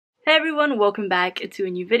Hey everyone, welcome back to a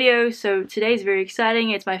new video. So today's very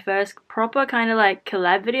exciting. It's my first proper kind of like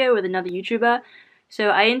collab video with another YouTuber. So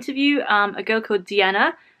I interview a girl called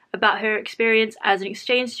Deanna about her experience as an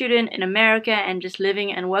exchange student in America and just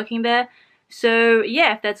living and working there. So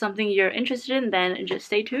yeah, if that's something you're interested in, then just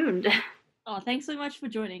stay tuned. Oh, thanks so much for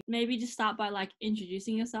joining. Maybe just start by like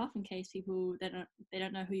introducing yourself in case people they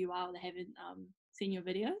don't know who you are or they haven't seen your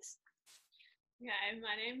videos. Okay,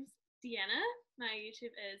 my name's Deanna. My YouTube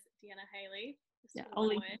is Deanna Haley, just Yeah, all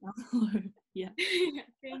I'll one link word. it down below. Yeah.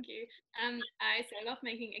 Thank you. I started off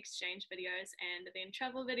making exchange videos and then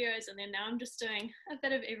travel videos, and then now I'm just doing a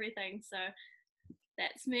bit of everything. So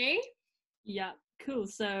that's me. Yeah, cool.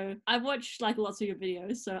 So I've watched like lots of your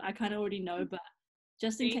videos, so I kind of already know, but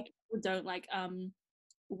just in case Thank people don't like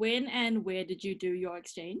when and where did you do your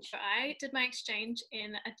exchange? I did my exchange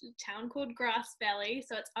in a town called Grass Valley,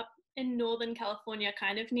 so it's up in Northern California,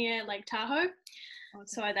 kind of near Lake Tahoe. Okay.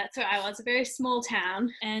 So that's where I was, a very small town.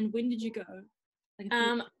 And when did you go? Like a few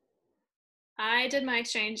Um, I did my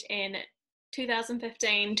exchange in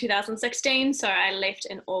 2015, 2016. So I left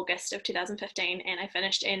in August of 2015 and I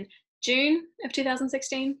finished in June of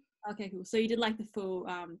 2016. Okay, cool. So you did like the full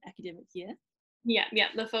academic year. Yeah,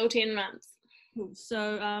 the full 10 months. Cool.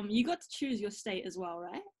 So you got to choose your state as well,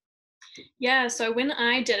 right? Yeah, so when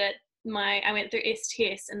I did it, I went through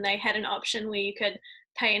STS and they had an option where you could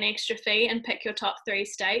pay an extra fee and pick your top three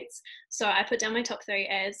states. So I put down my top three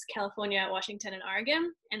as California, Washington, and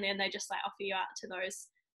Oregon, and then they just like offer you out to those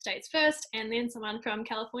states first, and then someone from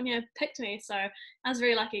California picked me. So I was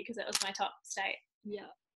very lucky because it was my top state. Yeah,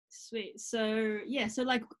 sweet. So yeah, so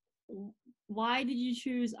like, why did you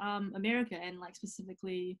choose America and like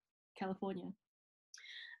specifically California?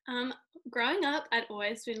 Um, Growing up, I'd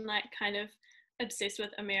always been like kind of obsessed with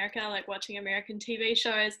America, like watching American TV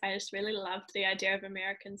shows. I just really loved the idea of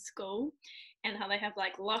American school and how they have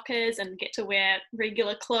like lockers and get to wear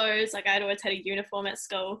regular clothes. Like I'd always had a uniform at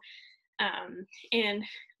school. And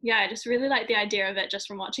yeah, I just really like the idea of it just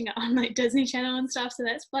from watching it on like Disney Channel and stuff. So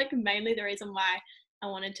that's like mainly the reason why I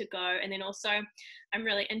wanted to go. And then also, I'm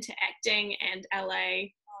really into acting, and LA,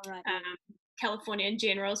 All right. California in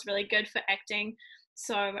general is really good for acting.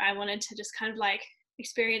 So I wanted to just kind of like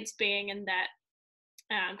experience being in that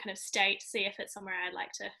kind of state, see if it's somewhere I'd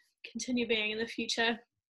like to continue being in the future.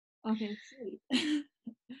 Okay, sweet.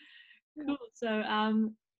 Cool. So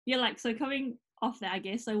yeah, like so coming off that, I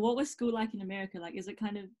guess. So what was school like in America? Like, is it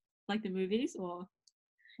kind of like the movies or?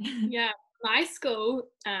 Yeah, my school,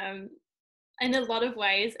 in a lot of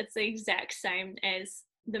ways, it's the exact same as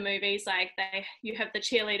the movies. Like you have the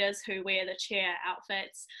cheerleaders who wear the cheer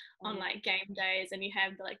outfits Oh, on yeah. like game days, and you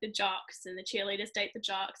have like the jocks, and the cheerleaders date the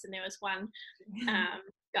jocks. And there was one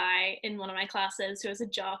guy in one of my classes who was a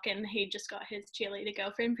jock, and he just got his cheerleader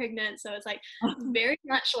girlfriend pregnant. So it's like very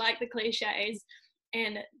much like the cliches.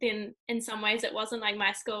 And then in some ways, it wasn't like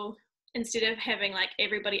my school. Instead of having like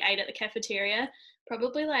everybody ate at the cafeteria,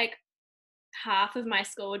 probably like half of my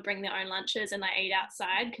school would bring their own lunches and they ate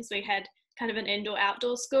outside because we had kind of an indoor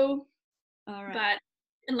outdoor school. All right. But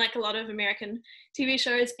in like a lot of American TV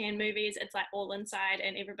shows and movies, it's like all inside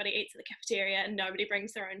and everybody eats at the cafeteria and nobody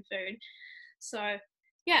brings their own food. So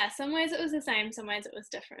yeah, some ways it was the same, some ways it was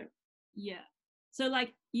different. Yeah. So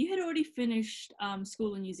like you had already finished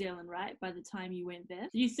school in New Zealand, right? By the time you went there,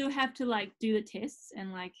 did you still have to like do the tests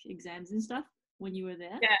and like exams and stuff when you were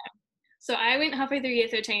there? Yeah. So I went halfway through year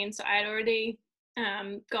 13, so I'd already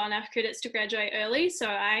got enough credits to graduate early. So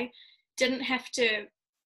I didn't have to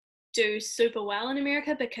do super well in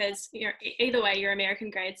America because either way, your American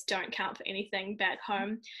grades don't count for anything back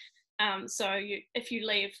home. So if you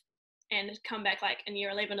leave and come back like in year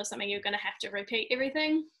 11 or something, you're going to have to repeat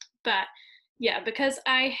everything. But yeah, because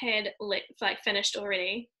I had like finished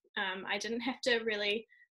already, I didn't have to really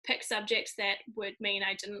pick subjects that would mean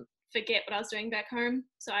I didn't forget what I was doing back home.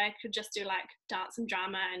 So I could just do like dance and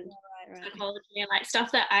drama and Right, right. psychology and like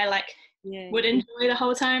stuff that I like Yeah, would yeah. enjoy the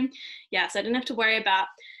whole time. Yeah, so I didn't have to worry about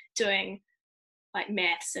doing like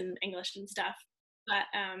maths and English and stuff. But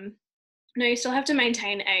no, you still have to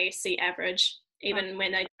maintain a C average, Oh, even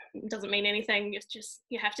when it doesn't mean anything. It's just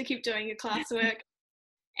you have to keep doing your classwork,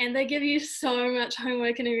 and they give you so much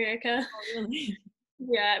homework in America. really?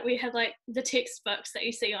 Yeah, we had like the textbooks that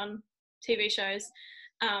you see on TV shows.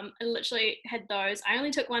 I literally had those. I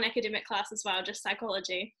only took one academic class as well, just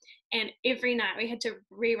psychology, and every night we had to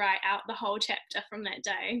rewrite out the whole chapter from that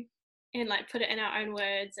day, and like put it in our own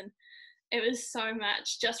words. And it was so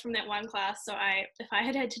much just from that one class. So if I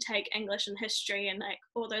had to take English and history and like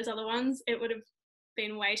all those other ones, it would have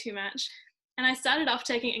been way too much. And I started off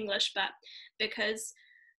taking English, but because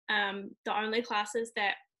the only classes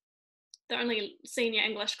that the only senior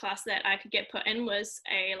English class that I could get put in was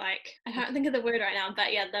a like, I can't think of the word right now,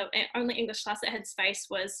 but yeah, the only English class that had space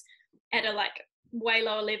was at a like way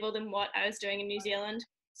lower level than what I was doing in New Zealand.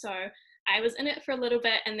 So I was in it for a little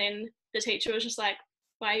bit, and then the teacher was just like,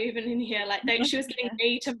 why are you even in here? Like she was getting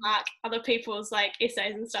me to mark other people's like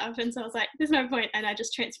essays and stuff, and so I was like, there's no point, and I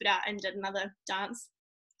just transferred out and did another dance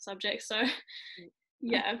subject. So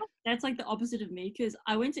yeah, that's like the opposite of me, because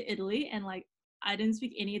I went to Italy and like I didn't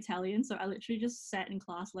speak any Italian, so I literally just sat in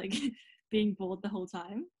class like being bored the whole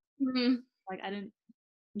time. mm-hmm. Like I didn't,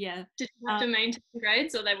 yeah. Did you have to maintain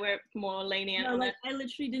grades, or they were more lenient no, on like it? I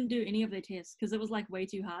literally didn't do any of their tests because it was like way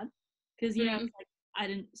too hard. Because you know, it's, like I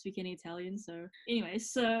didn't speak any Italian, so anyway.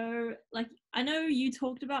 So like I know you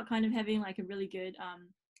talked about kind of having like a really good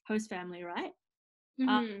host family, right?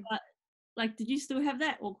 But like, did you still have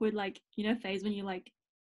that awkward like phase when you like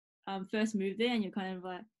first moved there and you're kind of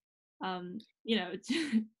like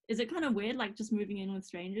is it kind of weird like just moving in with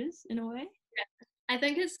strangers in a way? Yeah, I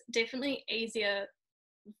think it's definitely easier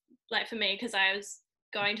like for me, because I was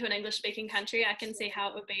going to an English speaking country. I can see how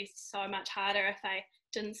it would be so much harder if I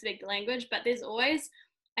didn't speak the language, but there's always,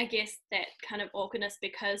 I guess, that kind of awkwardness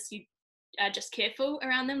because you are just careful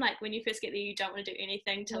around them. Like when you first get there, you don't want to do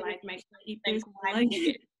anything to like make them think why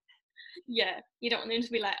yeah, you don't want them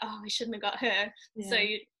to be like, oh, we shouldn't have got her. Yeah. So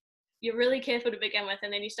you're really careful to begin with,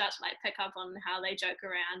 and then you start to like pick up on how they joke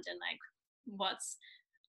around and like what's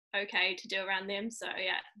okay to do around them. So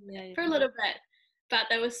yeah, for a little bit, but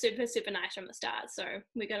they were super nice from the start, so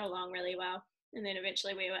we got along really well, and then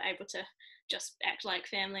eventually we were able to just act like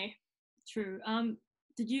family. True.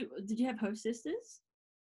 Did you have host sisters?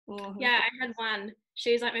 Or yeah, I had one.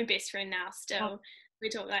 She's like my best friend now still. We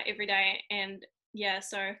talk like every day, and yeah,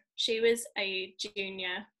 so she was a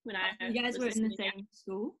junior when you guys were in the same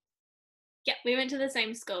school? Yeah, we went to the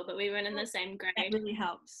same school, but we weren't in the same grade. That really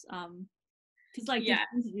helps. Because like did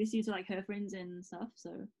she introduce you to like her friends and stuff?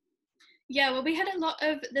 So yeah, well, we had a lot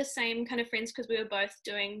of the same kind of friends because we were both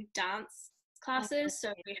doing dance classes,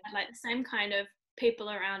 so we had like the same kind of people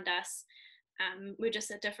around us. We're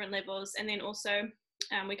just at different levels, and then also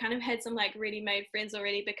we kind of had some like ready-made friends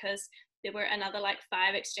already because there were another like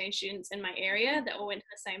 5 exchange students in my area that all went to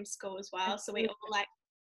the same school as well. So we all like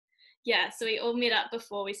so we all met up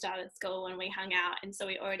before we started school and we hung out, and so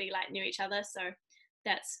we already like knew each other. So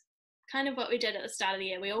that's kind of what we did at the start of the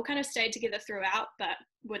year. We all kind of stayed together throughout, but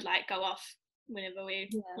would like go off whenever we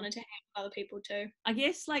wanted to hang with other people too. I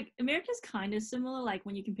guess like America's kind of similar, like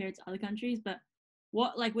when you compare it to other countries, but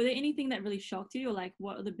what like were there anything that really shocked you, or like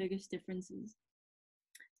what are the biggest differences?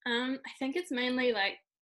 I think it's mainly like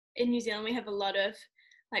in New Zealand we have a lot of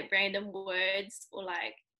like random words or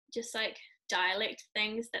like just like dialect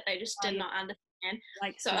things that they just did not understand.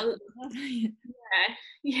 Like so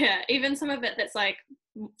even some of it that's like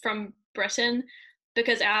from Britain,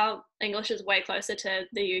 because our English is way closer to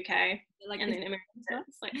the UK like and then America.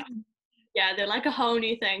 It's like they're like a whole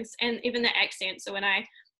new things, and even the accent. So when I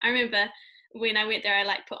remember when I went there, I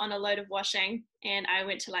like put on a load of washing and I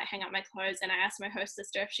went to like hang up my clothes, and I asked my host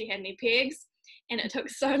sister if she had any pegs, and it took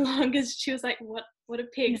so long because she was like, what are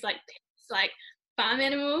pegs? Like pegs, like farm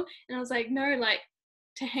animal? And I was like, no, like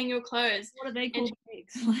to hang your clothes. What are they called?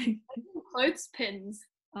 Pegs? Like clothespins.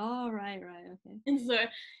 Oh, right, okay. And so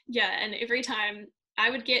and every time I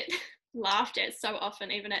would get laughed at so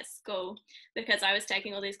often, even at school, because I was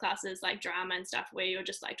taking all these classes like drama and stuff where you're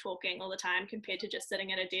just like talking all the time compared to just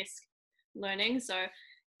sitting at a desk learning. So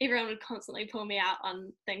everyone would constantly pull me out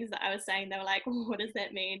on things that I was saying. They were like, oh, what does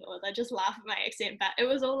that mean? Or they just laugh at my accent, but it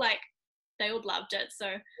was all like they all loved it. So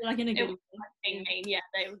like in a good way. Being mean,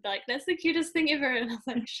 they would be like, that's the cutest thing ever, and I was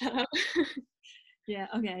like, shut up. Yeah,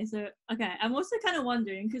 okay. So, I'm also kind of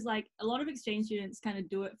wondering, because like a lot of exchange students kind of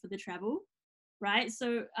do it for the travel, right?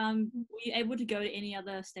 So, were you able to go to any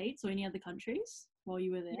other states or any other countries while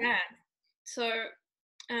you were there? Yeah. So,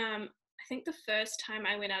 I think the first time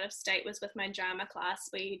I went out of state was with my drama class.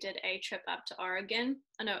 We did a trip up to Oregon.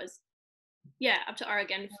 I know it was, up to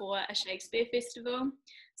Oregon for a Shakespeare festival.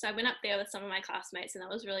 So I went up there with some of my classmates, and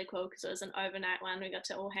that was really cool because it was an overnight one. We got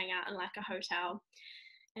to all hang out in like a hotel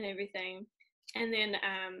and everything. And then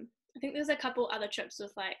I think there's a couple other trips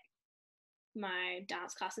with like my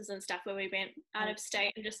dance classes and stuff where we went out of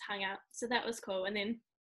state and just hung out. So that was cool. And then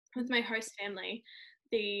with my host family,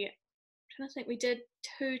 I'm trying to think, we did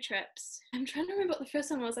 2 trips. I'm trying to remember what the first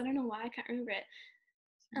one was. I don't know why I can't remember it.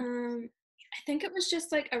 I think it was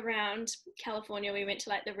just like around California. We went to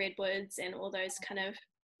like the redwoods and all those kind of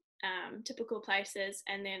typical places.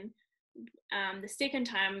 And then the second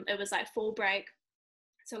time it was like fall break.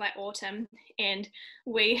 so like autumn, and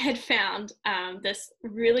we had found this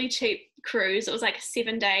really cheap cruise. It was like a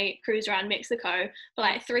 7-day cruise around Mexico for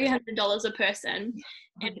like $300 a person.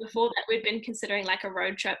 And before that, we'd been considering like a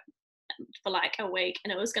road trip for like a week,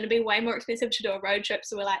 and it was going to be way more expensive to do a road trip.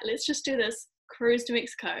 So we're like, let's just do this cruise to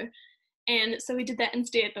Mexico. And so we did that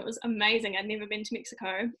instead. It was amazing. I'd never been to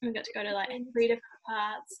Mexico, and we got to go to like 3 different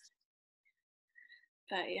parts.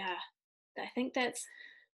 But yeah, I think that's,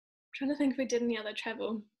 I'm trying to think if we did any other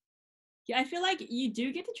travel. Yeah, I feel like you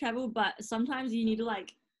do get to travel, but sometimes you need to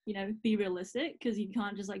like, be realistic, because you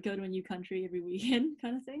can't just like go to a new country every weekend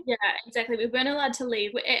kind of thing. Yeah, exactly. We weren't allowed to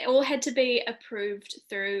leave. It all had to be approved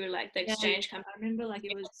through like the exchange Yeah. company. I remember like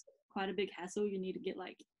it was quite a big hassle. You need to get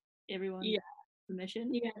like everyone's Yeah,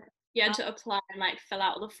 permission. yeah. You had to apply and like fill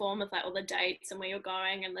out the form with like all the dates and where you're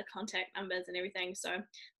going and the contact numbers and everything. So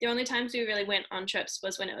the only times we really went on trips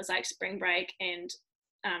was when it was like spring break and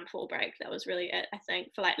fall break. That was really it, I think,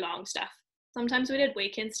 for like long stuff. Sometimes we did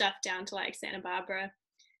weekend stuff down to like Santa Barbara,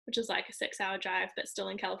 which is like a 6-hour drive, but still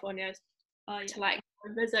in California, to like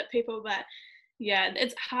visit people. But yeah,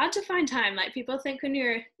 it's hard to find time. Like people think when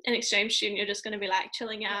you're an exchange student, you're just going to be like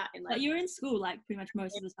chilling out and like. But you're in school like pretty much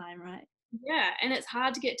most of the time, right? Yeah, and it's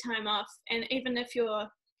hard to get time off. And even if you're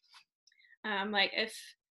like if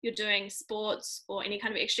you're doing sports or any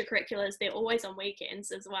kind of extracurriculars, they're always on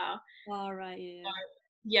weekends as well. All right, yeah. So,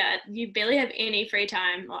 yeah, you barely have any free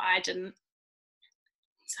time, or I didn't.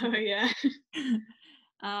 So yeah.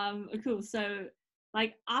 Cool. So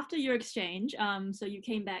like after your exchange, so you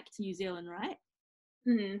came back to New Zealand, right?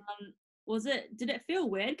 Mm-hmm. Did it feel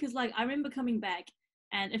weird? Because like I remember coming back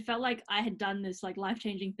and it felt like I had done this like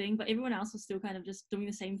life-changing thing, but everyone else was still kind of just doing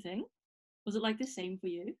the same thing. Was it like the same for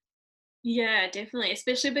you? Yeah, definitely.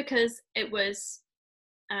 Especially because it was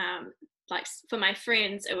like for my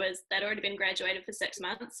friends, it was they'd already been graduated for 6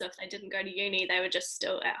 months. So if they didn't go to uni, they were just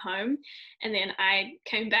still at home. And then I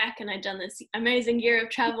came back and I'd done this amazing year of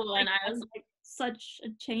travel, and I was like such a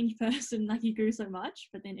changed person, like you grew so much,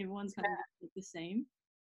 but then everyone's kind of the same.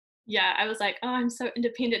 Yeah, I was like, oh, I'm so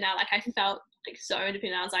independent now. Like I felt like so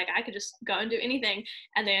independent. I was like, I could just go and do anything.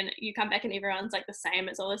 And then you come back and everyone's like the same.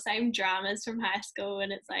 It's all the same dramas from high school.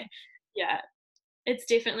 And it's like, yeah, it's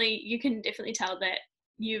definitely, you can definitely tell that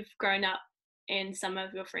you've grown up and some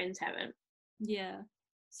of your friends haven't. Yeah.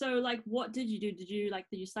 So like what did you do? Did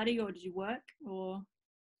you study or did you work or?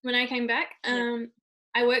 When I came back,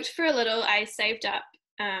 I worked for a little. I saved up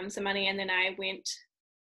some money, and then I went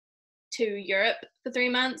to Europe for 3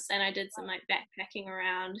 months, and I did some like backpacking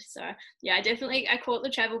around. So yeah, I caught the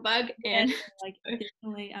travel bug, and like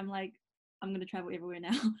definitely I'm gonna travel everywhere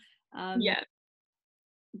now. Yeah.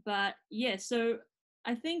 But yeah, so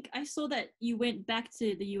I think I saw that you went back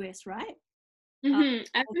to the US, right?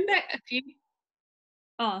 I've been back a few.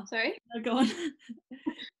 Oh, sorry. Go on.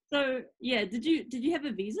 So yeah, did you have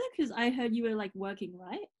a visa? Because I heard you were like working,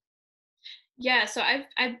 right? Yeah, so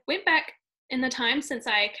I went back in the time since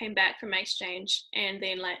I came back from my exchange, and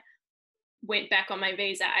then like went back on my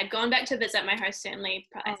visa. I'd gone back to visit my host family,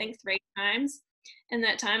 I think 3 times. And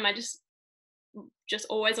that time I just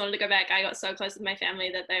always wanted to go back. I got so close with my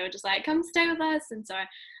family that they were just like, come stay with us. And so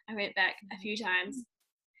I went back a few times.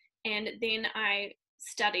 And then I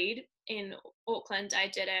studied in Auckland. I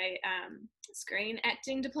did a screen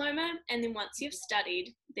acting diploma. And then once you've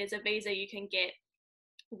studied, there's a visa you can get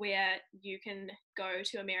where you can go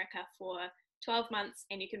to America for 12 months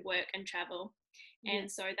and you can work and travel. And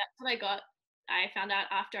so that's what I got. I found out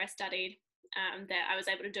after I studied that I was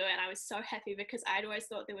able to do it, and I was so happy because I'd always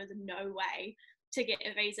thought there was no way to get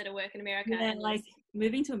a visa to work in America. Yeah, like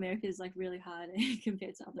moving to America is like really hard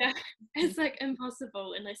compared to other. Yeah, it's like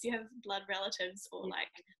impossible unless you have blood relatives or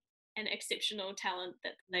like an exceptional talent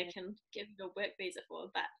that they can give you a work visa for.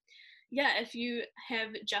 But yeah, if you have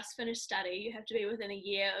just finished study, you have to be within a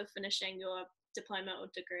year of finishing your diploma or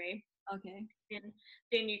degree. Okay. And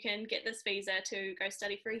then you can get this visa to go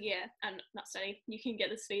study for a year. Not study, you can get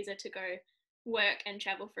this visa to go work and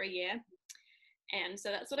travel for a year. And so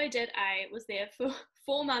that's what I did. I was there for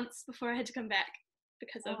 4 months before I had to come back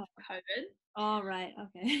because of COVID. Oh, right.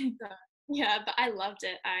 Okay. So, yeah, but I loved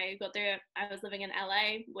it. I got there. I was living in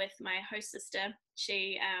LA with my host sister.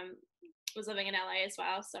 She was living in LA as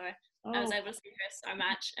well. So I was able to see her so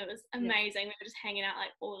much. It was amazing. We were just hanging out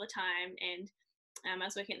like all the time. And I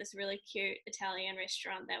was working at this really cute Italian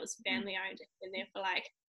restaurant that was family owned. I'd been there for like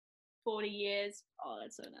 40 years. Oh,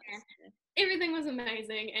 that's so nice. Everything was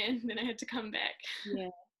amazing, and then I had to come back. Yeah.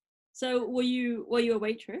 So were you a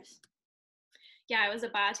waitress? Yeah, I was a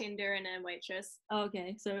bartender and a waitress. Oh,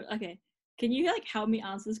 okay. So can you like help me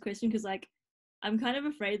answer this question? Because like I'm kind of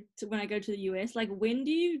afraid when I go to the US. Like when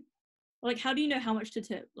do you Like, how do you know how much to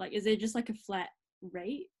tip? Like, is there just like a flat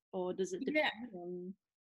rate, or does it depend on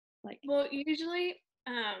like? Well, usually,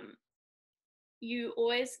 you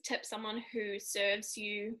always tip someone who serves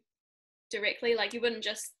you directly. Like, you wouldn't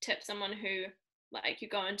just tip someone who, like, you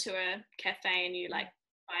go into a cafe and you like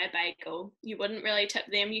buy a bagel. You wouldn't really tip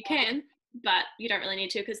them. You can, but you don't really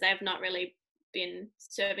need to because they've not really been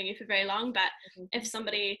serving you for very long. But if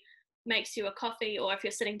somebody makes you a coffee, or if you're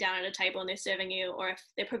sitting down at a table and they're serving you, or if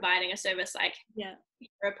they're providing a service like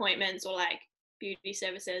your appointments or like beauty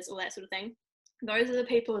services, all that sort of thing, those are the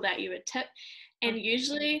people that you would tip. And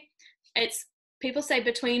usually it's, people say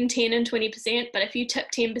between 10 and 20%, but if you tip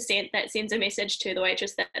 10%, that sends a message to the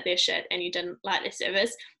waitress that they're shit and you didn't like their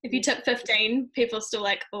service. If you tip 15, people are still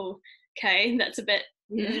like, oh, okay, that's a bit.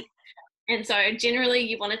 And so generally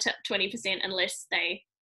you want to tip 20% unless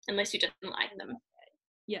you didn't like them.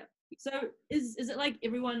 Yeah. So is it like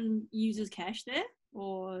everyone uses cash there,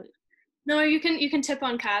 or? No, you can tip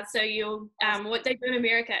on cards. So you'll what they do in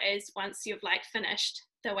America is once you've like finished,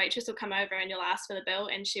 the waitress will come over and you'll ask for the bill,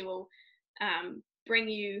 and she will bring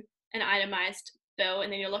you an itemized bill,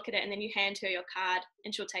 and then you'll look at it, and then you hand her your card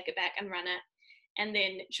and she'll take it back and run it, and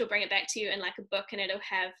then she'll bring it back to you in like a book, and it'll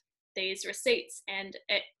have these receipts and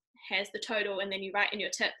it has the total, and then you write in your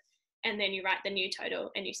tip, and then you write the new total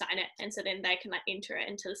and you sign it, and so then they can like enter it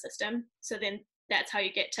into the system. So then that's how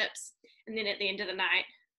you get tips. And then at the end of the night,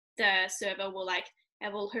 the server will like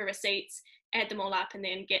have all her receipts, add them all up, and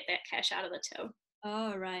then get that cash out of the till.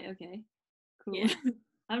 Oh, right. Okay, cool. Yeah.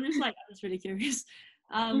 I'm just really curious.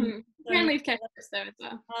 You can leave cash there as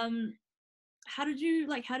well. How did you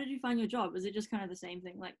find your job? Was it just kind of the same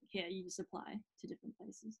thing? Like, here, you just apply to different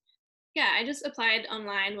places? Yeah, I just applied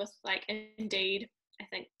online with like Indeed, I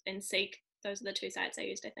think, and Seek. Those are the two sites I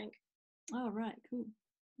used, I think. Oh, right. Cool.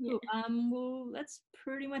 Yeah. Well, that's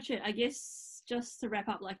pretty much it. I guess just to wrap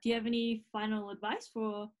up, like, do you have any final advice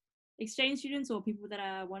for exchange students or people that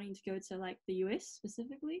are wanting to go to like the US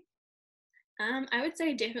specifically? I would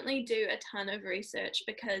say definitely do a ton of research,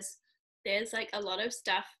 because there's like a lot of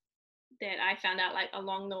stuff that I found out like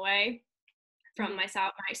along the way from my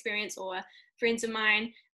experience or friends of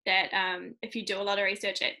mine, that if you do a lot of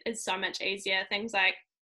research, it is so much easier. Things like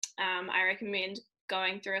I recommend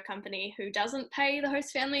going through a company who doesn't pay the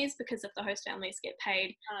host families, because if the host families get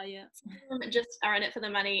paid, just are in it for the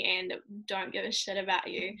money and don't give a shit about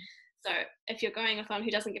you. So if you're going with someone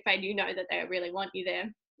who doesn't get paid, you know that they really want you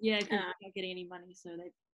there. Yeah, because they're not getting any money, so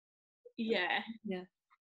they. Yeah,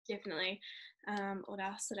 definitely. What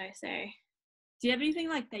else did I say? Do you have anything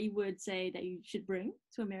like that you would say that you should bring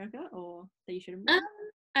to America, or that you shouldn't bring?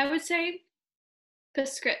 I would say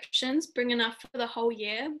prescriptions, bring enough for the whole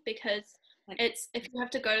year, because it's, if you have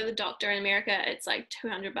to go to the doctor in America, it's like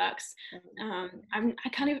 $200. I'm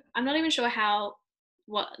not even sure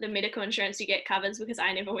what the medical insurance you get covers, because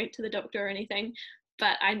I never went to the doctor or anything.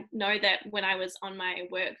 But I know that when I was on my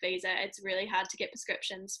work visa, it's really hard to get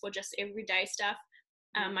prescriptions for just everyday stuff.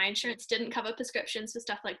 My insurance didn't cover prescriptions for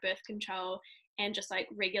stuff like birth control and just like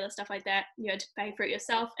regular stuff like that. You had to pay for it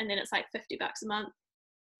yourself, and then it's like $50 a month.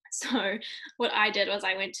 So what I did was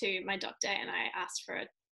I went to my doctor and I asked for a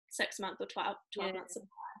 6-month or 12 month supply.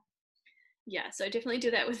 Yeah, so definitely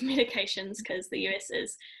do that with medications, because the US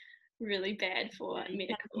is really bad for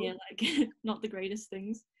medical. Yeah, like not the greatest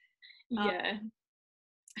things.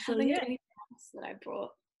 So anything else that I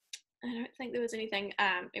brought? I don't think there was anything.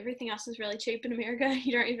 Everything else is really cheap in America.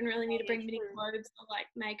 You don't even really need to bring many clothes or like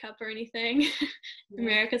makeup or anything.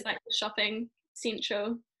 America's like the shopping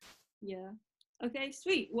central. Yeah. Okay,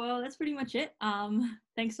 sweet. Well, that's pretty much it.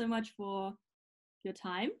 Thanks so much for your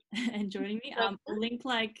time and joining me. I'll link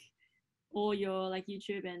like all your like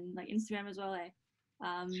YouTube and like Instagram as well.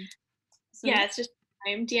 It's just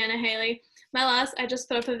I'm Deanna Haley. I just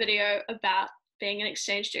put up a video about being an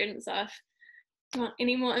exchange student, so if you want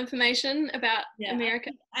any more information about America.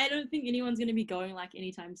 I don't think anyone's going to be going like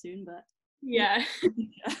anytime soon, but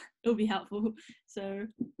it'll be helpful. So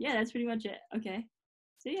yeah, that's pretty much it. Okay,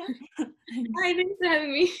 see ya. Hi, thanks for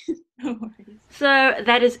having me. No worries. So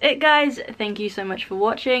that is it, guys. Thank you so much for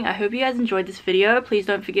watching. I hope you guys enjoyed this video. Please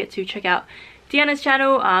don't forget to check out Deanna's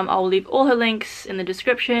channel. I'll leave all her links in the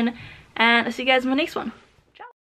description, and I'll see you guys in my next one.